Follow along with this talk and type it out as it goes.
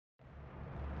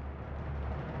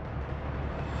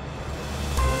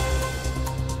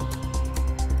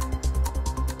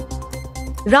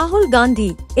Rahul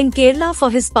Gandhi, in Kerala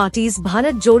for his party's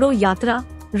Bharat Jodo Yatra,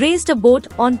 raced a boat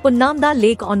on Punnamada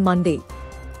lake on Monday.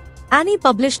 Annie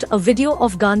published a video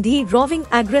of Gandhi rowing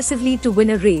aggressively to win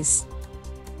a race.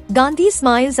 Gandhi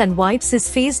smiles and wipes his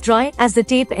face dry as the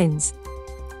tape ends.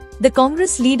 The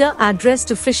Congress leader addressed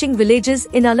to fishing villages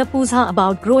in Alappuzha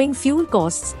about growing fuel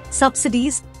costs,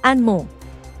 subsidies, and more.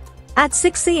 At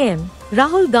 6 a.m.,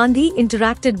 Rahul Gandhi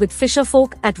interacted with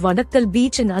fisherfolk at Vadackal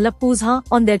beach in Alappuzha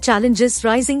on their challenges: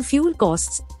 rising fuel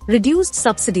costs, reduced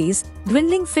subsidies,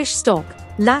 dwindling fish stock,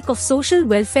 lack of social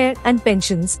welfare and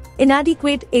pensions,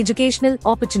 inadequate educational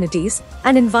opportunities,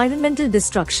 and environmental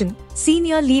destruction,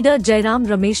 senior leader Jairam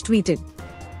Ramesh tweeted.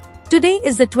 Today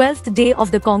is the 12th day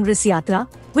of the Congress Yatra,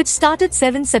 which started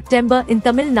 7 September in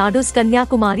Tamil Nadu's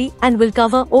Kanyakumari and will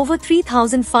cover over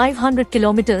 3,500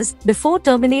 kilometers before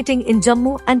terminating in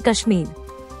Jammu and Kashmir.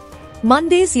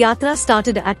 Monday's Yatra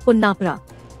started at Punnamada.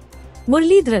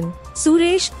 Muralidharan,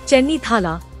 Suresh, Chenni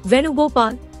Thala,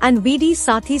 Venugopal, and VD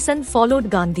Sathisan followed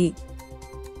Gandhi.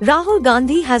 Rahul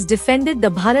Gandhi has defended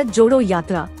the Bharat Jodo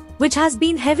Yatra, which has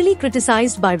been heavily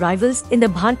criticized by rivals in the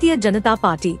Bharatiya Janata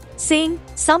Party, saying,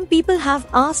 "Some people have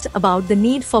asked about the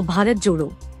need for Bharat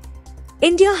Jodo.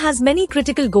 India has many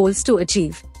critical goals to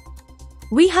achieve.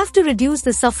 We have to reduce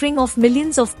the suffering of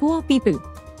millions of poor people.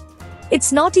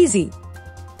 It's not easy.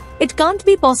 It can't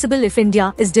be possible if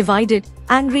India is divided,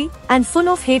 angry, and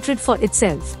full of hatred for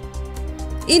itself."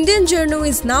 Indian Journal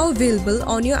is now available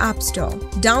on your App Store.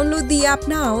 Download the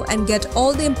app now and get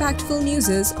all the impactful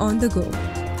news on the go.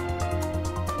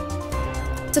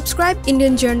 Subscribe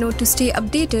Indian Journal to stay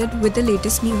updated with the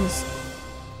latest news.